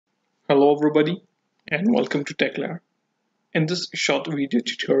Hello everybody and welcome to TechLair. In this short video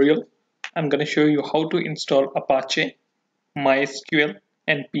tutorial, I'm going to show you how to install Apache, MySql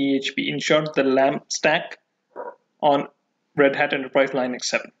and PHP, in short the LAMP stack on Red Hat Enterprise Linux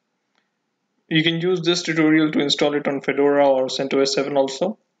 7. You can use this tutorial to install it on Fedora or CentOS 7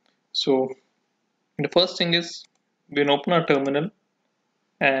 also. So the first thing is we can open our terminal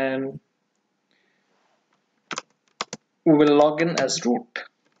and we will log in as root.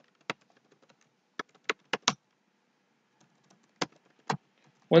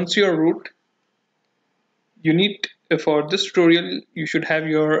 Once you're root, you need, for this tutorial, you should have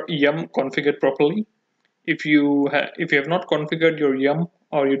your yum configured properly. If you have not configured your yum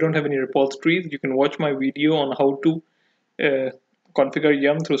or you don't have any repositories, you can watch my video on how to configure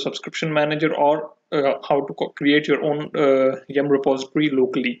yum through subscription manager or how to create your own yum repository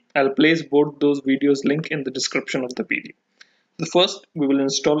locally. I'll place both those videos link in the description of the video. So first, we will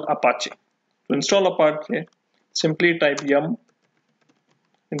install Apache. To install Apache, simply type yum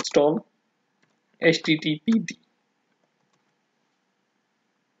install httpd.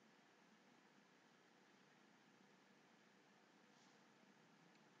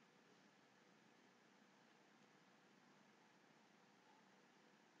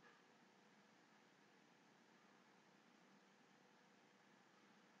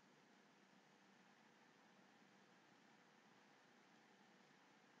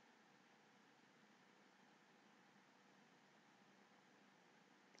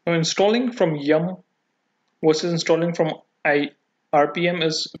 Now installing from yum versus installing from RPM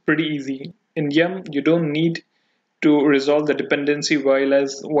is pretty easy. In yum, you don't need to resolve the dependency, while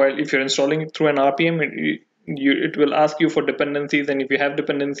if you're installing it through an RPM, it will ask you for dependencies, and if you have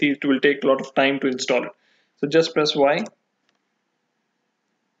dependencies, it will take a lot of time to install it. So just press Y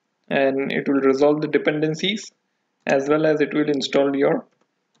and it will resolve the dependencies as well as it will install your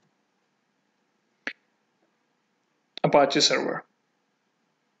Apache server.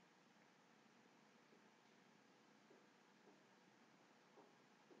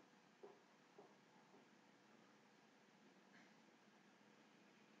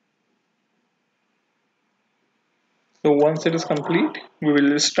 So once it is complete, we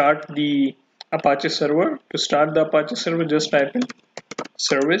will start the Apache server. To start the Apache server, just type in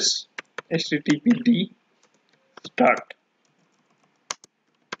service httpd start.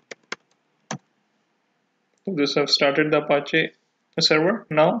 So this have started the Apache server.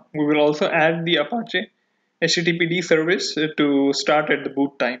 Now we will also add the Apache httpd service to start at the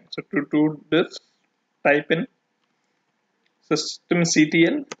boot time. So to do this, type in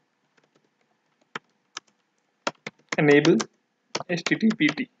systemctl enable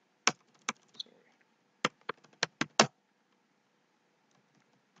httpd.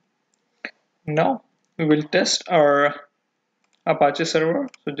 Now we will test our Apache server.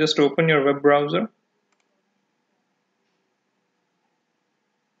 So just open your web browser.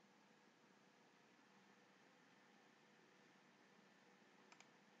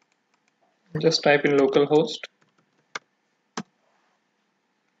 Just type in localhost.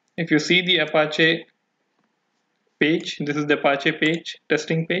 If you see the Apache page, this is the Apache page,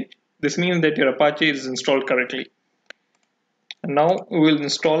 testing page. This means that your Apache is installed correctly. And now we will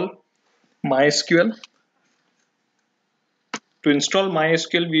install MySql. To install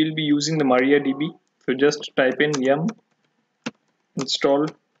MySql, we will be using the MariaDB. So just type in yum install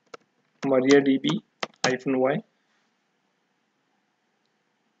MariaDB-y.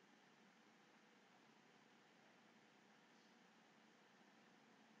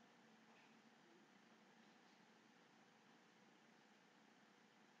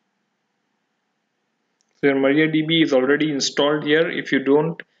 So your MariaDB is already installed here. If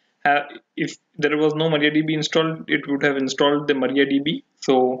there was no MariaDB installed, it would have installed the MariaDB.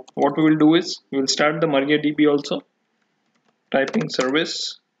 So what we will do is we will start the MariaDB also. Typing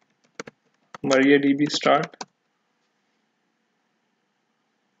service MariaDB start.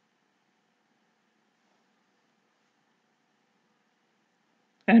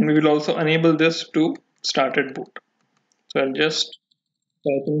 And we will also enable this to start at boot. So I'll just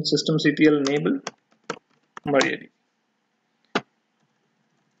type in systemctl enable MariaDB.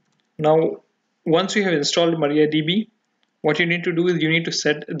 Now, once you have installed MariaDB, what you need to do is you need to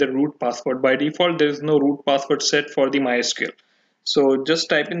set the root password. By default, there is no root password set for the MySql. So just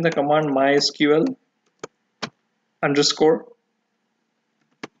type in the command MySql _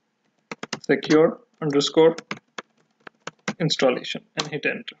 secure _ installation and hit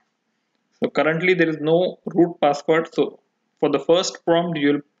enter. So currently there is no root password. So for the first prompt,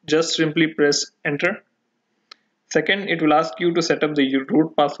 you'll just simply press enter. Second, it will ask you to set up the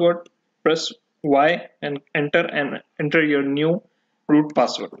root password. Press Y and enter your new root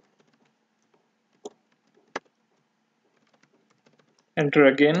password. enter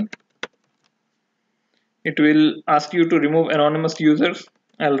again. It will ask you to remove anonymous users.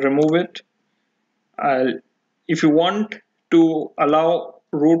 I'll remove it. If you want to allow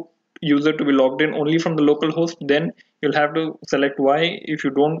root user to be logged in only from the local host, then you'll have to select Y. If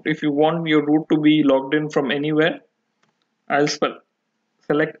you want your root to be logged in from anywhere, I'll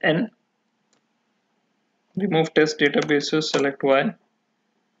select N. Remove test databases, select Y.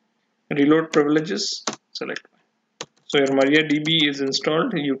 Reload privileges, select Y. So your MariaDB is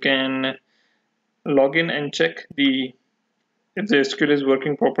installed. You can log in and check if the SQL is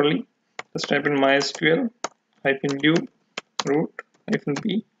working properly. Just type in MySql -u root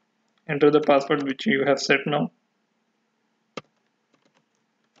 -b. Enter the password which you have set now.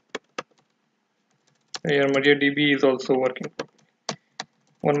 Your MariaDB is also working properly.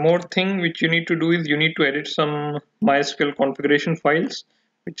 One more thing which you need to do is you need to edit some MySQL configuration files,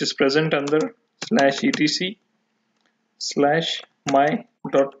 which is present under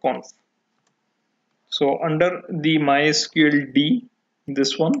 /etc/my.conf. So under the MySQL D,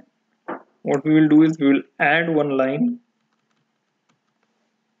 this one, what we will do is we will add one line,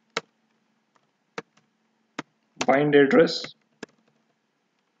 bind address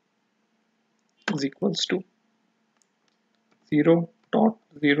is equals to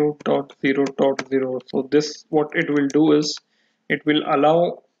 0.0.0.0. So this, what it will do is it will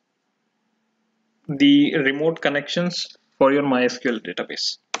allow the remote connections for your MySQL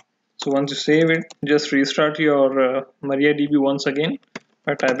database. So once you save it, just restart your MariaDB once again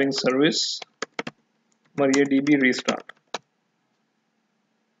by typing service MariaDB restart.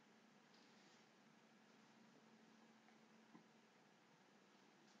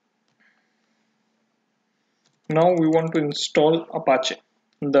 Now we want to install Apache.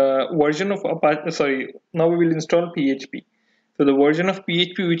 The version of Apache, sorry, now we will install PHP. So the version of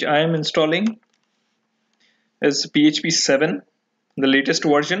PHP which I am installing is PHP 7, the latest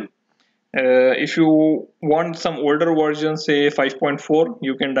version. If you want some older version, say 5.4,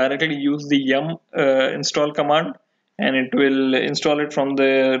 you can directly use the yum install command and it will install it from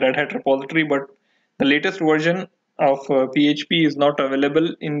the Red Hat repository. But the latest version of PHP is not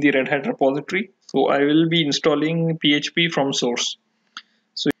available in the Red Hat repository. So I will be installing PHP from source.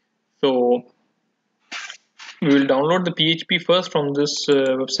 So we will download the PHP first from this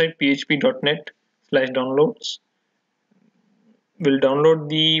website php.net/downloads. We'll download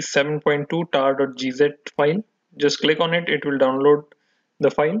the 7.2 tar.gz file. Just click on it, it will download the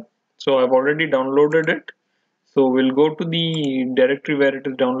file. So I've already downloaded it. So we'll go to the directory where it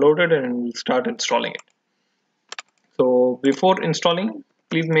is downloaded and we'll start installing it. So before installing,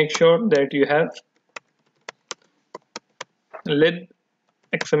 please make sure that you have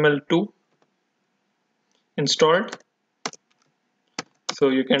libxml2 installed. So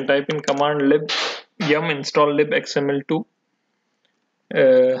you can type in command yum install libxml2.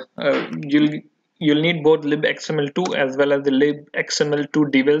 You'll need both libxml2 as well as the libxml2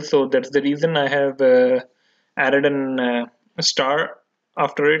 devel. So that's the reason I have added a star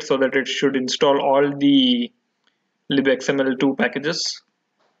after it, so that it should install all the libxml2 packages.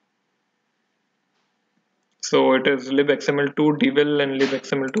 So it is libxml2 devel and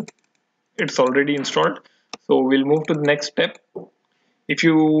libxml2. It's already installed. So we'll move to the next step. If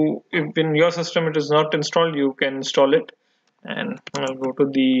in your system it is not installed, you can install it. And I'll go to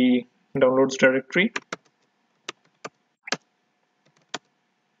the downloads directory.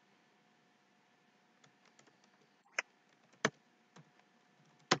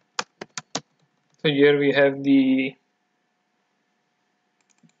 So here we have the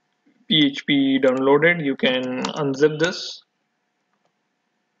PHP downloaded. You can unzip this.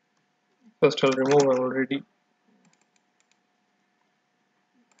 First I'll remove already.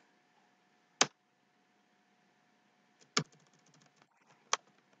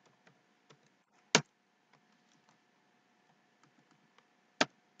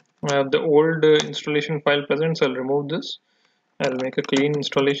 I have the old installation file present, so I'll remove this. I'll make a clean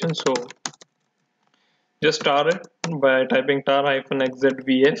installation. So just tar it by typing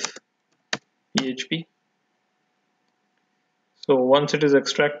tar-xzvf php. So once it is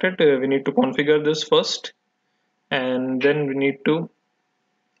extracted, we need to configure this first, and then we need to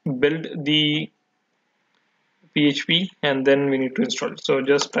build the PHP, and then we need to install it. So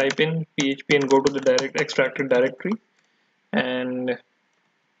just type in PHP and go to the extracted directory, and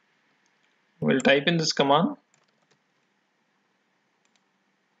we'll type in this command.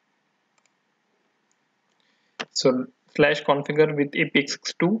 So /configure with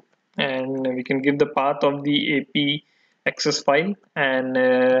apxx2, and we can give the path of the AP access file and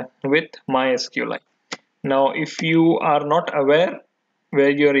with MySQL. Now if you are not aware where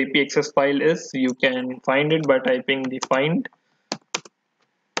your AP access file is, you can find it by typing the find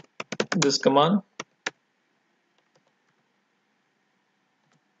this command.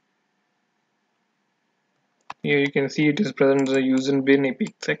 Here you can see it is present as a user bin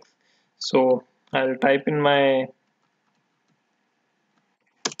apx. So I'll type in my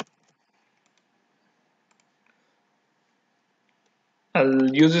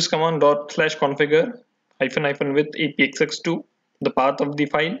I'll use this command /configure -- with apx2 the path of the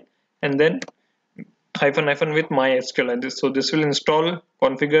file, and then -- with MySql. So this will install,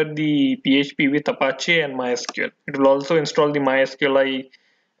 configure the PHP with Apache and MySql. It will also install the MySQL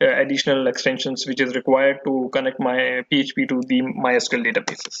additional extensions which is required to connect my PHP to the MySQL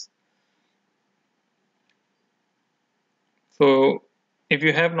databases. So if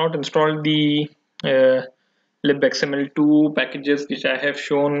you have not installed the uh, libxml2 packages which I have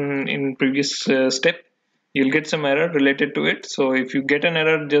shown in previous step, you'll get some error related to it. So if you get an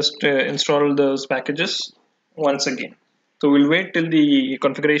error, just install those packages once again. So we'll wait till the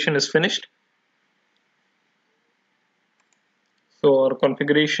configuration is finished. So our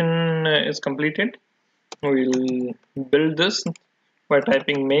configuration is completed. We'll build this by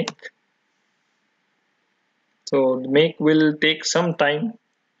typing make. So the make will take some time.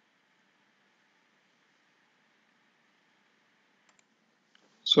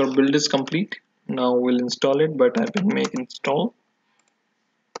 So our build is complete. Now we'll install it by typing make install.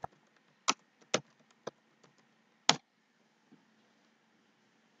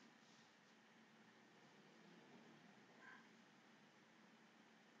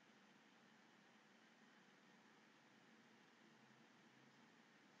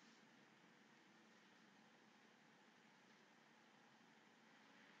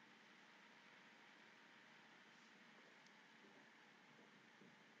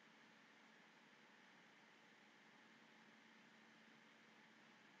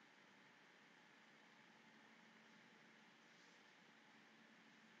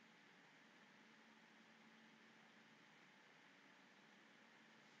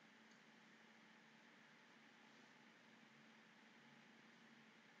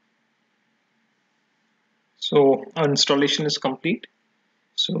 So our installation is complete.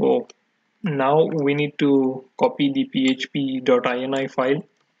 So now we need to copy the php.ini file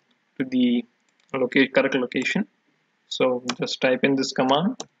to the correct location. So just type in this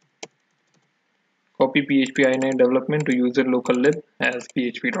command, copy php.ini development to user local lib as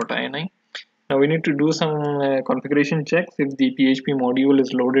php.ini. Now we need to do some configuration checks if the PHP module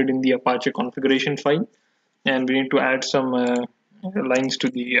is loaded in the Apache configuration file, and we need to add some lines to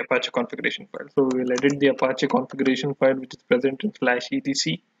the Apache configuration file. So we'll edit the Apache configuration file which is present in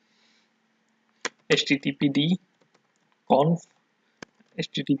 /etc httpd conf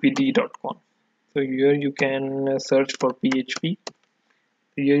httpd.conf. So here you can search for PHP.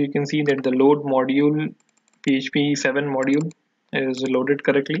 Here you can see that the load module PHP 7 module is loaded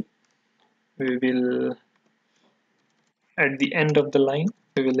correctly. We will, at the end of the line,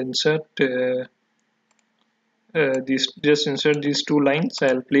 we will insert just insert these two lines.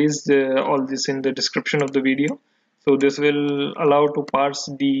 I'll place all this in the description of the video. So this will allow to parse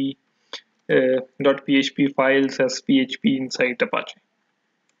the .php files as PHP inside Apache.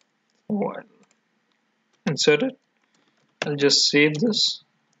 So I'll insert it. I'll just save this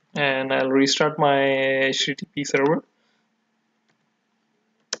and I'll restart my HTTP server.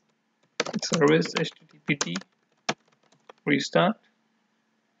 Service http restart.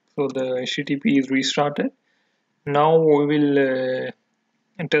 So the HTTP is restarted. Now we will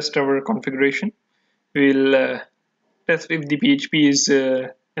test our configuration. We'll test if the PHP is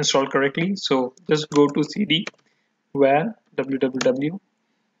installed correctly. So just go to cd where www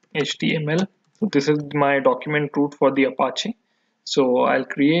html. So this is my document root for the Apache. So I'll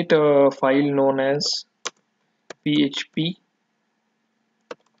create a file known as php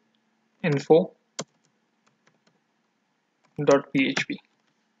info.php,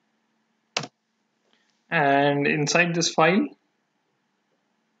 and inside this file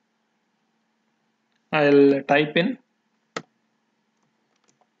I'll type in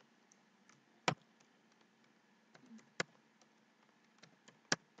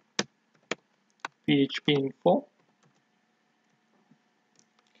php info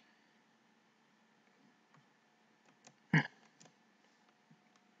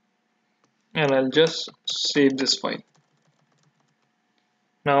and I'll just save this file.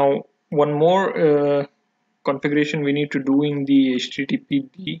 Now one more configuration we need to do in the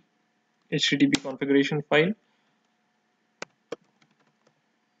HTTP configuration file.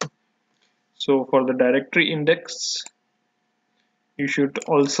 So for the directory index, you should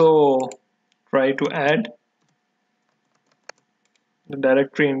also try to add the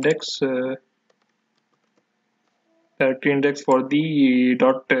directory index directory index for the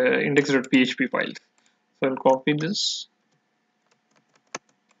index.php files. So I'll copy this,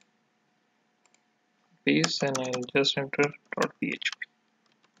 paste, and I'll just enter .php.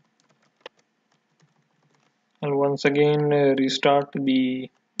 I'll once again restart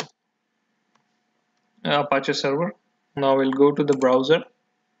the Apache server. Now we'll go to the browser.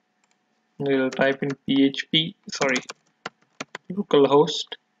 We'll type in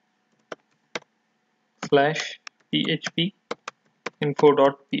localhost /php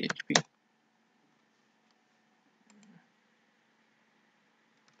info.php.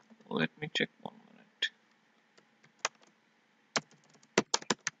 Let me check 1 minute.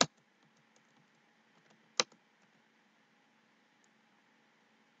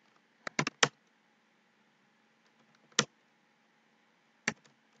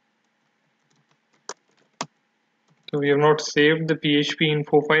 So we have not saved the PHP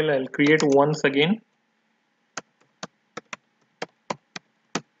info file. I'll create once again.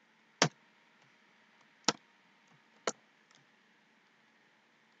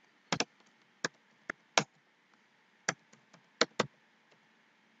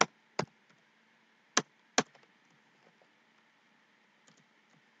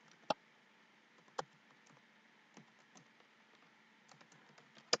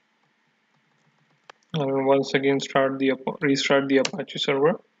 I'll once again restart the Apache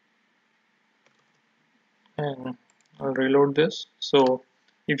server, and I'll reload this. So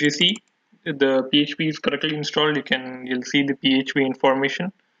if you see the PHP is correctly installed, you'll see the PHP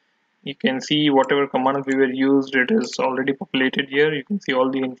information. You can see whatever command we were used, it is already populated here. You can see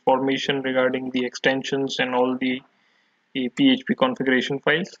all the information regarding the extensions and all the PHP configuration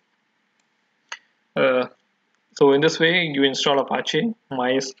files. So in this way, you install Apache,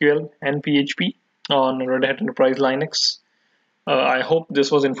 MySql, and PHP on Red Hat Enterprise Linux. I hope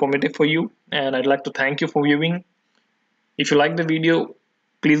this was informative for you, and I'd like to thank you for viewing. If you like the video,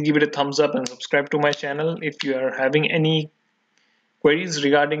 please give it a thumbs up and subscribe to my channel. If you are having any queries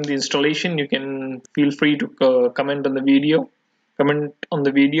regarding the installation, you can feel free to comment on the video.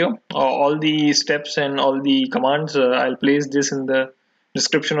 All the steps and all the commands, I'll place this in the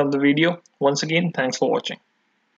description of the video. Once again, thanks for watching.